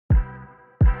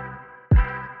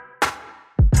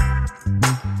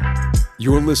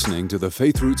You're listening to the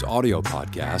Faith Roots audio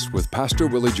podcast with Pastor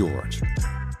Willie George.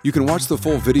 You can watch the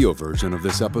full video version of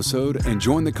this episode and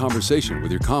join the conversation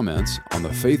with your comments on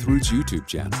the Faith Roots YouTube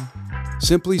channel.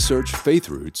 Simply search Faith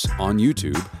Roots on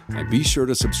YouTube and be sure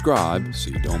to subscribe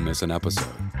so you don't miss an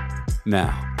episode.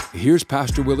 Now, here's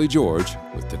Pastor Willie George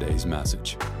with today's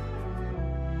message.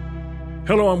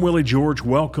 Hello, I'm Willie George.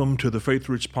 Welcome to the Faith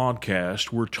Roots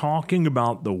podcast. We're talking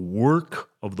about the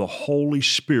work of the Holy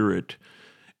Spirit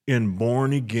in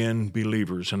born-again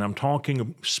believers. And I'm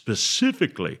talking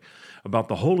specifically about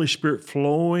the Holy Spirit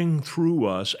flowing through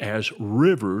us as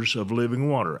rivers of living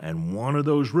water. And one of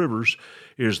those rivers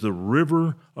is the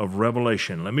river of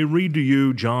Revelation. Let me read to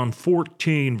you John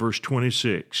 14, verse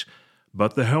 26.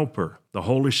 But the Helper, the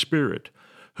Holy Spirit,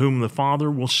 whom the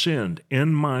Father will send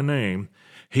in my name,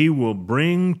 He will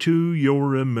bring to your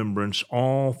remembrance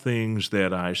all things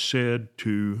that I said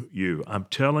to you. I'm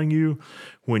telling you,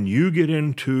 when you get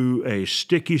into a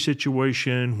sticky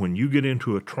situation, when you get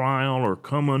into a trial or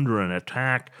come under an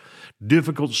attack,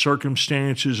 difficult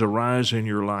circumstances arise in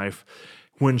your life,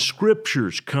 when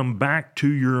scriptures come back to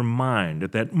your mind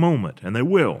at that moment, and they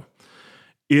will,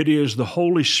 it is the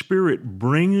Holy Spirit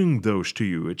bringing those to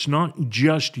you. It's not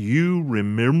just you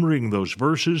remembering those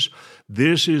verses.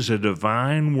 This is a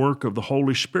divine work of the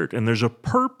Holy Spirit, and there's a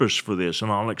purpose for this,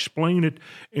 and I'll explain it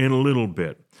in a little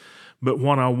bit. But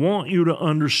what I want you to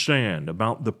understand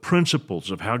about the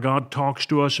principles of how God talks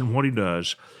to us and what He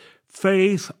does,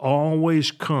 faith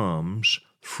always comes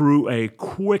through a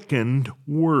quickened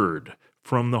word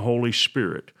from the Holy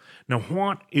Spirit. Now,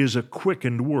 what is a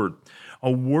quickened word?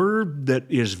 A word that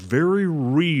is very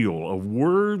real, a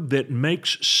word that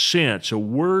makes sense, a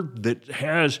word that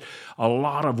has a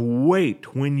lot of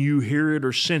weight when you hear it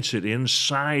or sense it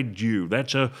inside you.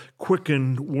 That's a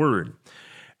quickened word.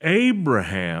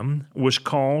 Abraham was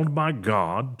called by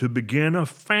God to begin a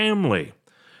family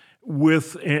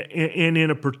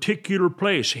in a particular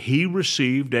place. He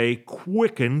received a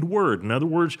quickened word. In other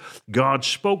words, God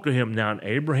spoke to him. Now, in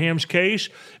Abraham's case,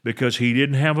 because he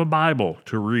didn't have a Bible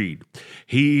to read,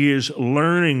 he is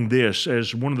learning this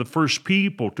as one of the first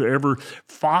people to ever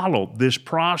follow this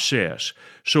process.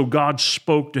 So God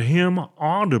spoke to him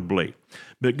audibly.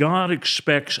 But God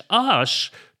expects us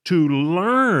to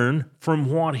learn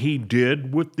from what He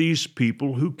did with these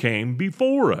people who came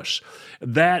before us.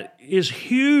 That is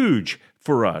huge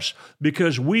for us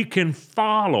because we can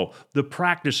follow the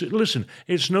practice. Listen,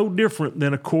 it's no different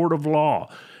than a court of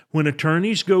law. When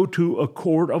attorneys go to a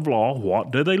court of law,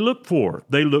 what do they look for?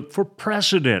 They look for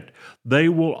precedent. They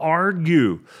will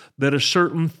argue that a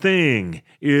certain thing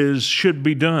should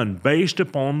be done based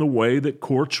upon the way that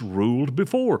courts ruled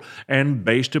before and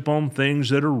based upon things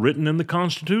that are written in the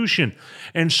Constitution.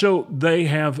 And so they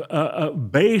have a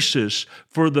basis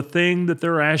for the thing that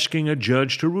they're asking a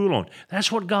judge to rule on.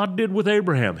 That's what God did with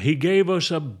Abraham. He gave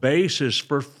us a basis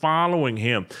for following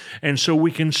Him. And so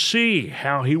we can see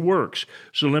how He works.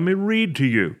 So let me read to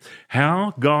you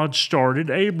how God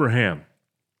started Abraham.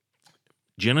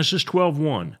 Genesis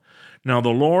 12:1. Now the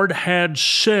Lord had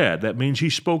said, that means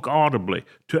He spoke audibly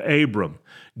to Abram,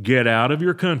 get out of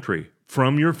your country,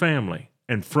 from your family,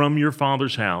 and from your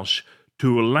father's house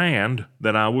to a land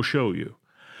that I will show you.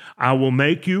 I will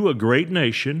make you a great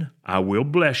nation. I will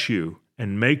bless you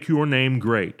and make your name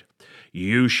great.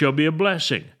 You shall be a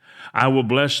blessing. I will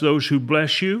bless those who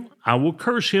bless you. I will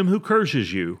curse him who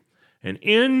curses you. And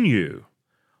in you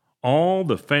all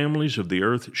the families of the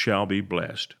earth shall be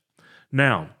blessed.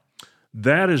 Now,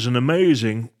 that is an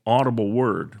amazing audible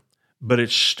word, but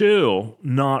it's still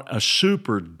not a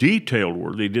super detailed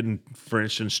word. They didn't, for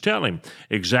instance, tell him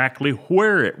exactly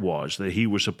where it was that he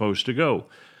was supposed to go.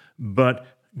 But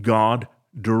God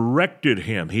directed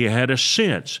him. He had a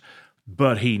sense,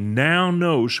 but he now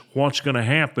knows what's going to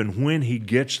happen when he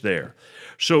gets there.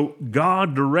 So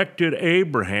God directed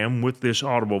Abraham with this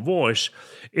audible voice.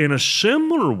 In a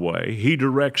similar way, He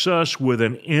directs us with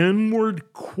an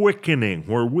inward quickening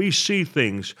where we see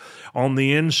things on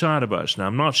the inside of us. Now,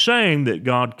 I'm not saying that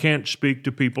God can't speak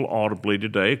to people audibly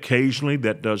today. Occasionally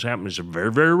that does happen. It's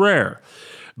very, very rare.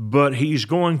 But He's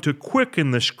going to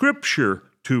quicken the Scripture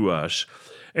to us,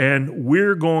 and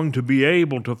we're going to be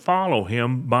able to follow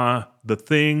Him by the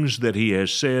things that He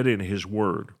has said in His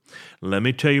Word. Let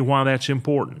me tell you why that's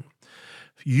important.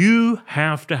 You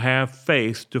have to have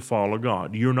faith to follow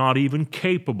God. You're not even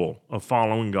capable of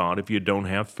following God if you don't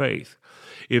have faith.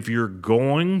 If you're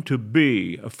going to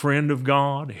be a friend of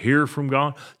God, hear from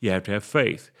God, you have to have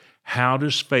faith. How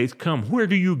does faith come? Where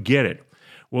do you get it?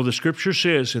 Well, the Scripture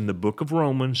says in the book of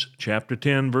Romans, chapter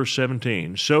 10, verse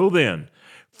 17, so then,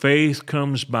 Faith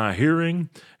comes by hearing,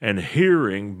 and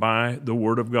hearing by the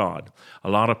Word of God. A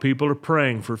lot of people are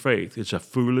praying for faith. It's a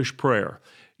foolish prayer.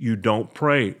 You don't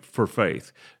pray for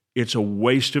faith. It's a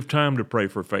waste of time to pray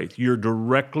for faith. You're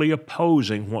directly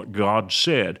opposing what God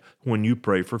said when you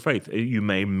pray for faith. You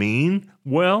may mean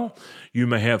well, you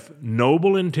may have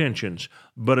noble intentions,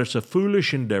 but it's a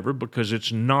foolish endeavor because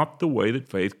it's not the way that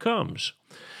faith comes.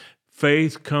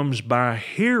 Faith comes by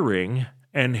hearing,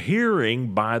 and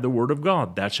hearing by the Word of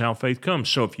God. That's how faith comes.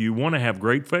 So if you want to have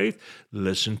great faith,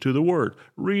 listen to the Word.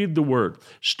 Read the Word.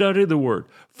 Study the Word.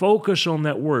 Focus on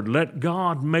that Word. Let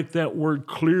God make that Word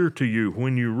clear to you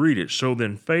when you read it. So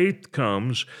then faith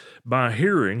comes by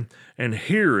hearing, and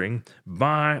hearing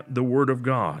by the Word of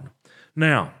God.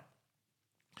 Now,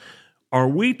 are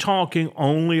we talking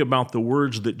only about the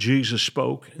words that Jesus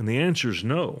spoke? And the answer is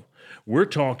no. We're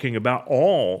talking about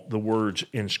all the words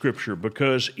in Scripture,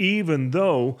 because even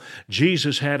though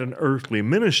Jesus had an earthly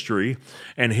ministry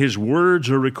and his words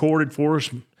are recorded for us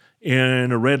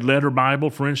in a red letter Bible,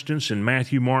 for instance, in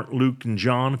Matthew, Mark, Luke, and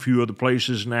John, a few other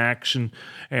places in Acts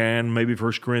and maybe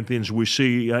 1 Corinthians we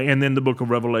see, and then the book of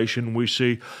Revelation we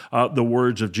see the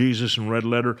words of Jesus in red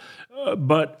letter.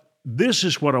 But this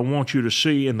is what I want you to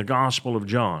see in the Gospel of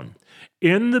John.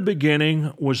 In the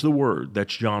beginning was the Word.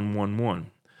 That's John 1:1.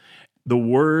 The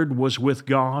Word was with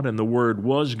God, and the Word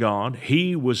was God.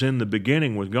 He was in the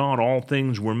beginning with God. All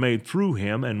things were made through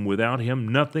him, and without him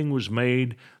nothing was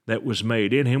made that was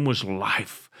made. In him was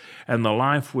life, and the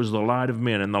life was the light of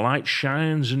men. And the light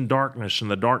shines in darkness,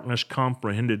 and the darkness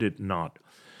comprehended it not.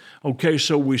 Okay,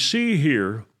 so we see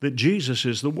here that Jesus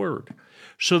is the Word.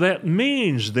 So that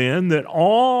means then that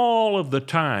all of the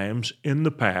times in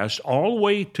the past, all the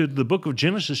way to the book of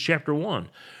Genesis chapter 1,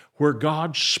 where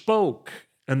God spoke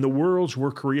and the worlds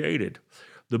were created.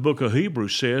 The book of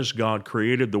Hebrews says God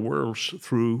created the worlds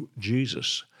through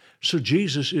Jesus. So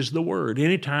Jesus is the Word.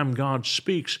 Anytime God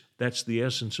speaks, that's the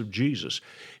essence of Jesus.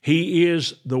 He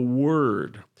is the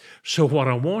Word. So what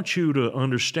I want you to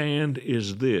understand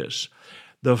is this.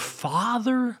 The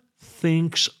Father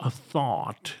thinks a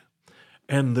thought,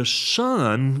 and the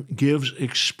Son gives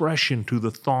expression to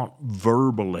the thought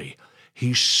verbally.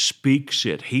 He speaks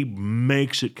it. He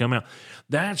makes it come out.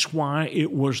 That's why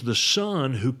it was the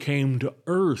Son who came to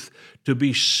earth to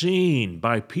be seen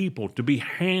by people, to be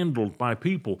handled by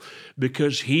people,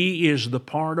 because he is the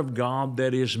part of God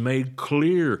that is made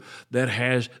clear, that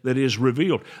is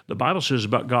revealed. The Bible says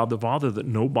about God the Father that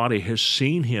nobody has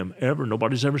seen him ever.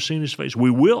 Nobody's ever seen his face.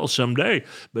 We will someday,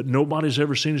 but nobody's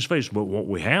ever seen his face. But what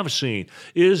we have seen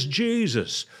is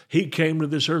Jesus. He came to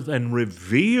this earth and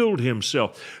revealed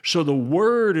himself. So the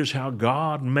Word is how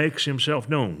God makes himself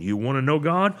known. You want to know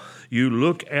God? You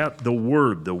look at the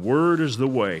Word. The Word is the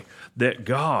way that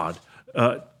God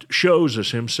shows us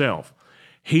himself.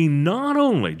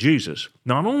 Jesus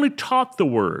not only taught the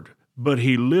Word, but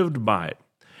he lived by it.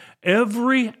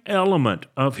 Every element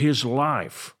of his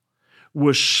life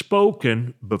was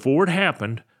spoken before it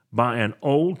happened by an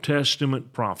Old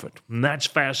Testament prophet. And that's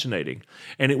fascinating.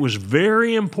 And it was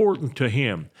very important to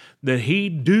him that he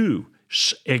do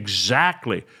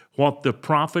exactly what the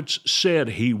prophets said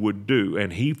he would do,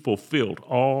 and he fulfilled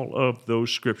all of those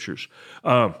scriptures.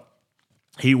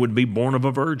 He would be born of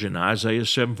a virgin, Isaiah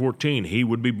 7:14. He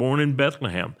would be born in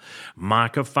Bethlehem,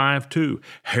 Micah 5:2.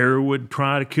 Herod would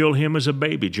try to kill him as a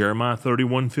baby, Jeremiah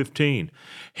 31:15.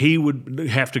 He would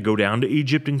have to go down to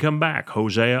Egypt and come back,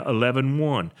 Hosea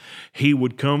 11:1. He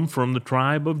would come from the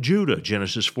tribe of Judah,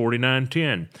 Genesis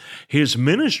 49:10. His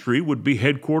ministry would be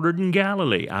headquartered in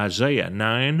Galilee, Isaiah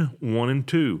 9:1 and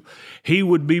 2. He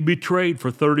would be betrayed for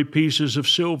 30 pieces of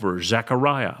silver,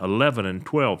 Zechariah 11 and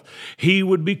 12. He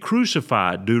would be crucified,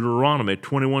 Deuteronomy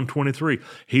 21:23.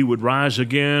 He would rise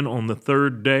again on the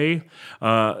third day,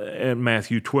 in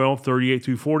Matthew 12:38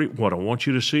 through 40. What I want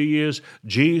you to see is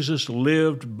Jesus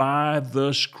lived by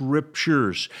the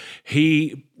Scriptures.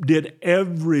 He did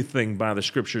everything by the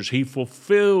Scriptures. He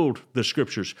fulfilled the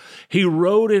Scriptures. He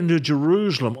rode into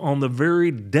Jerusalem on the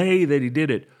very day that he did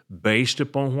it, based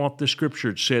upon what the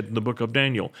Scripture said in the book of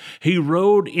Daniel. He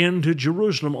rode into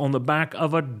Jerusalem on the back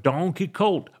of a donkey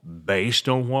colt, based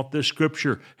on what the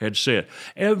Scripture had said.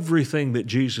 Everything that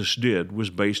Jesus did was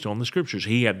based on the Scriptures.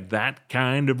 He had that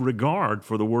kind of regard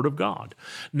for the Word of God.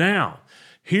 Now,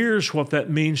 here's what that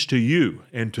means to you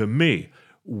and to me.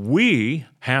 We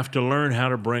have to learn how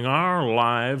to bring our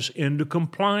lives into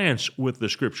compliance with the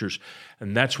Scriptures.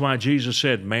 And that's why Jesus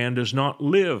said, man does not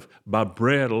live by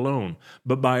bread alone,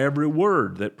 but by every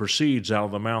word that proceeds out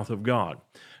of the mouth of God.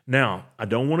 Now, I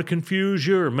don't want to confuse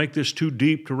you or make this too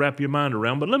deep to wrap your mind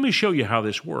around, but let me show you how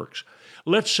this works.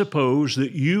 Let's suppose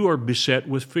that you are beset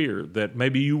with fear, that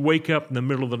maybe you wake up in the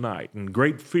middle of the night and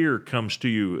great fear comes to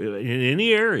you in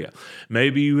any area.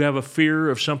 Maybe you have a fear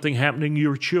of something happening to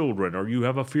your children, or you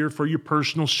have a fear for your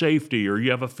personal safety, or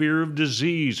you have a fear of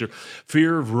disease, or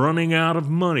fear of running out of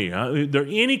money. There are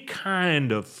any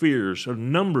kind of fears or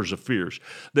numbers of fears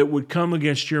that would come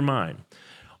against your mind.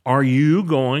 Are you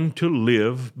going to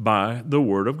live by the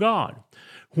Word of God?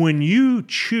 When you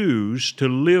choose to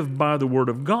live by the Word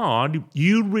of God,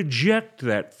 you reject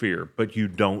that fear, but you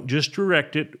don't just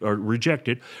reject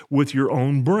it with your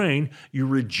own brain. You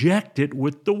reject it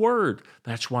with the Word.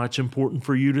 That's why it's important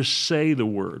for you to say the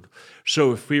Word.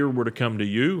 So if fear were to come to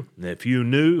you, if you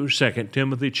knew 2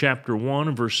 Timothy chapter 1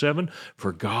 and verse 7,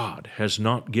 for God has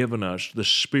not given us the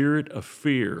spirit of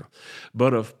fear,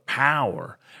 but of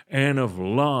power and of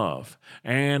love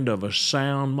and of a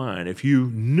sound mind. If you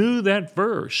knew that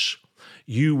verse,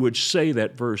 you would say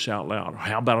that verse out loud.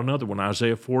 How about another one,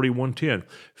 Isaiah 41:10?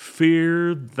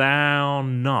 Fear thou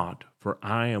not, for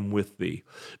I am with thee.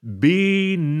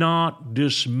 Be not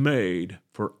dismayed,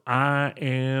 for I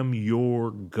am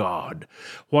your God.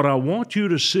 What I want you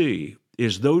to see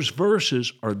is those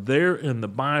verses are there in the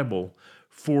Bible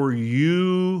for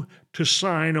you to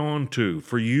sign on to,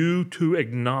 for you to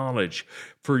acknowledge,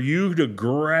 for you to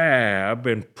grab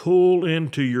and pull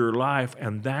into your life,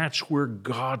 and that's where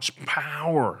God's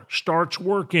power starts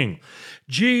working.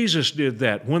 Jesus did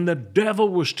that. When the devil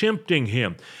was tempting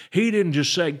him, he didn't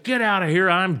just say, "Get out of here,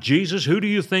 I'm Jesus, who do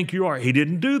you think you are?" He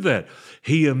didn't do that.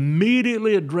 He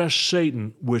immediately addressed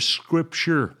Satan with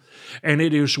Scripture, and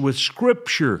it is with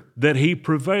Scripture that he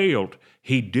prevailed.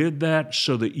 He did that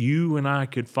so that you and I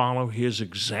could follow his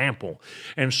example.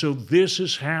 And so this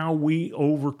is how we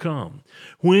overcome.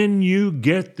 When you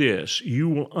get this, you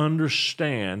will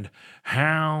understand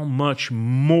how much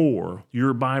more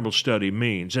your Bible study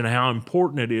means and how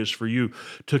important it is for you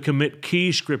to commit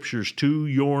key scriptures to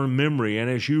your memory. And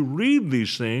as you read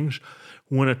these things,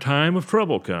 when a time of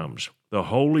trouble comes, the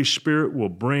Holy Spirit will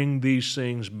bring these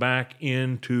things back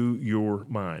into your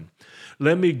mind.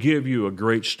 Let me give you a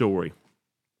great story.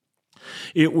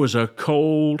 It was a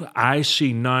cold,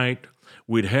 icy night.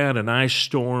 We'd had an ice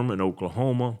storm in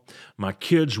Oklahoma. My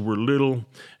kids were little,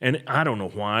 and I don't know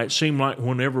why. It seemed like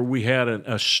whenever we had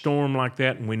a storm like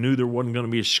that and we knew there wasn't going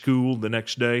to be a school the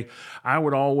next day, I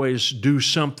would always do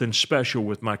something special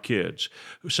with my kids.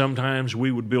 Sometimes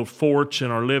we would build forts in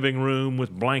our living room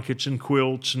with blankets and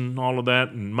quilts and all of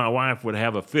that, and my wife would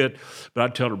have a fit, but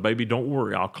I'd tell her, "Baby, don't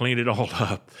worry, I'll clean it all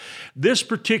up." This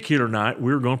particular night,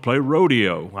 we were going to play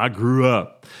rodeo. I grew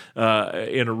up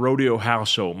in a rodeo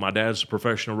household. My dad's a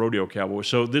professional rodeo cowboy,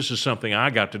 so this is something I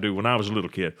got to do when I was a little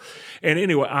kid. And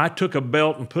anyway, I took a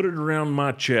belt and put it around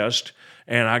my chest,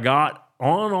 and I got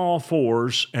on all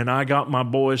fours, and I got my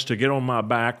boys to get on my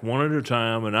back one at a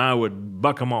time, and I would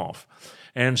buck them off.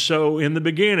 And so in the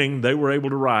beginning, they were able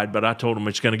to ride, but I told them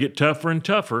it's going to get tougher and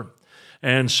tougher.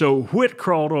 And so Whit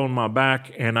crawled on my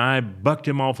back, and I bucked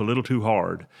him off a little too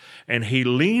hard. And he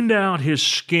leaned out his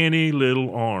skinny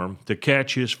little arm to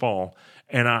catch his fall,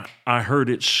 and I heard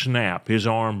it snap. His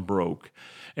arm broke.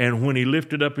 And when he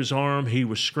lifted up his arm, he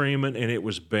was screaming, and it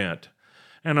was bent.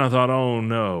 And I thought, oh,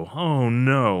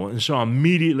 no. And so I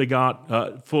immediately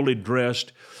got fully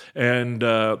dressed and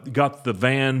got the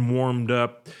van warmed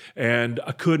up. And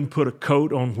I couldn't put a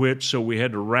coat on Whit, so we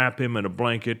had to wrap him in a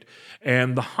blanket.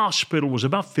 And the hospital was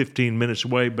about 15 minutes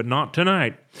away, but not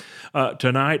tonight.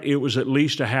 Tonight, it was at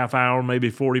least a half hour, maybe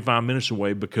 45 minutes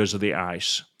away because of the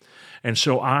ice. And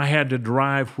so I had to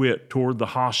drive Whit toward the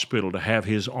hospital to have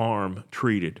his arm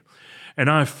treated. And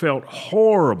I felt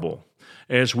horrible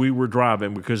as we were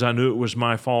driving because I knew it was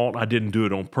my fault. I didn't do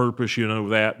it on purpose, you know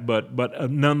that.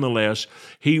 But nonetheless,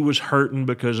 he was hurting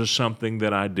because of something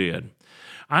that I did.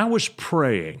 I was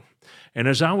praying. And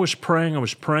as I was praying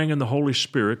in the Holy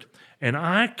Spirit, and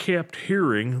I kept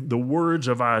hearing the words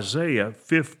of Isaiah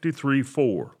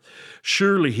 53:4.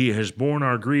 Surely he has borne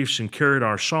our griefs and carried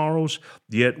our sorrows,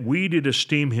 yet we did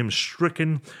esteem him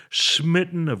stricken,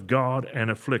 smitten of God,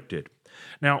 and afflicted.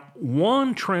 Now,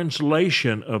 one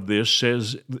translation of this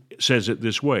says it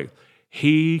this way: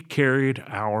 he carried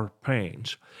our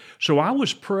pains. So I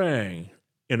was praying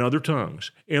in other tongues,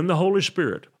 in the Holy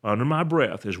Spirit, under my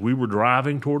breath, as we were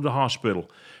driving toward the hospital.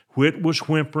 Whit was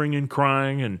whimpering and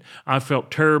crying, and I felt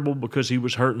terrible because he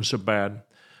was hurting so bad.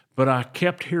 But I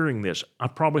kept hearing this. I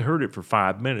probably heard it for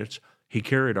 5 minutes. He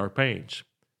carried our pains.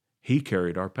 He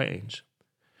carried our pains.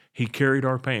 He carried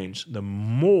our pains. The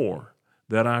more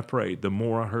that I prayed, the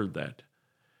more I heard that.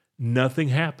 Nothing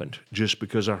happened just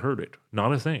because I heard it.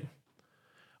 Not a thing.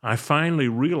 I finally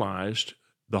realized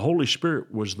the Holy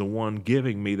Spirit was the one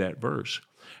giving me that verse.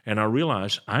 And I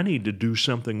realized I need to do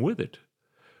something with it.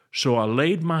 So I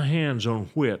laid my hands on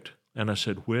Whit, and I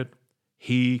said, Whit,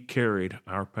 he carried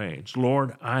our pains.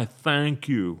 Lord, I thank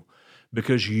you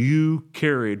because you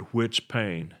carried Whit's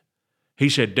pain. He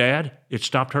said, Dad, it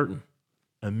stopped hurting.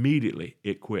 Immediately,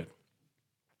 it quit.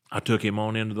 I took him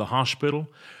on into the hospital.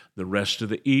 The rest of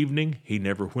the evening, he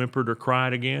never whimpered or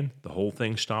cried again. The whole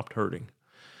thing stopped hurting.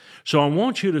 So I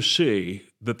want you to see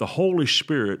that the Holy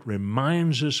Spirit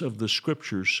reminds us of the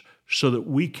Scriptures so that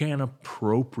we can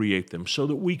appropriate them, so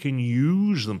that we can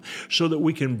use them, so that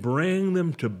we can bring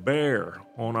them to bear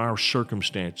on our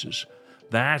circumstances.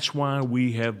 That's why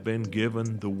we have been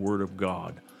given the Word of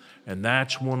God. And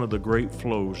that's one of the great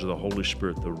flows of the Holy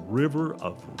Spirit, the river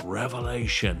of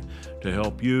revelation, to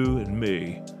help you and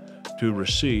me to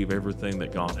receive everything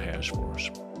that God has for us.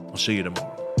 I'll see you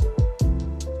tomorrow.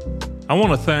 I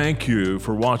want to thank you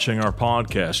for watching our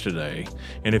podcast today.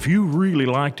 And if you really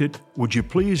liked it, would you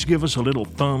please give us a little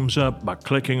thumbs up by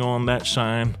clicking on that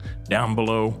sign down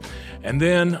below? And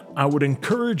then I would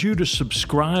encourage you to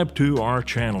subscribe to our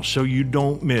channel so you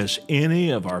don't miss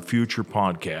any of our future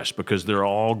podcasts, because they're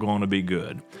all going to be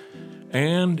good.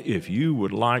 And if you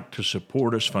would like to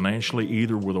support us financially,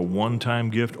 either with a one-time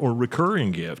gift or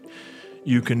recurring gift,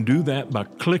 you can do that by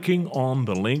clicking on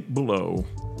the link below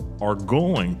or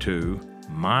going to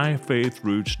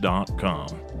myfaithroots.com.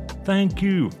 Thank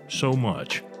you so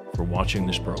much for watching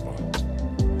this program.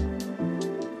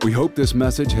 We hope this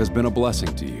message has been a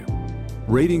blessing to you.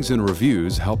 Ratings and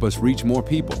reviews help us reach more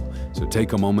people, so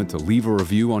take a moment to leave a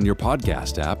review on your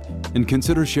podcast app and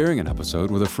consider sharing an episode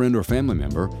with a friend or family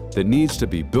member that needs to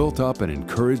be built up and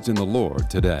encouraged in the Lord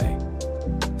today.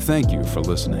 Thank you for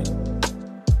listening.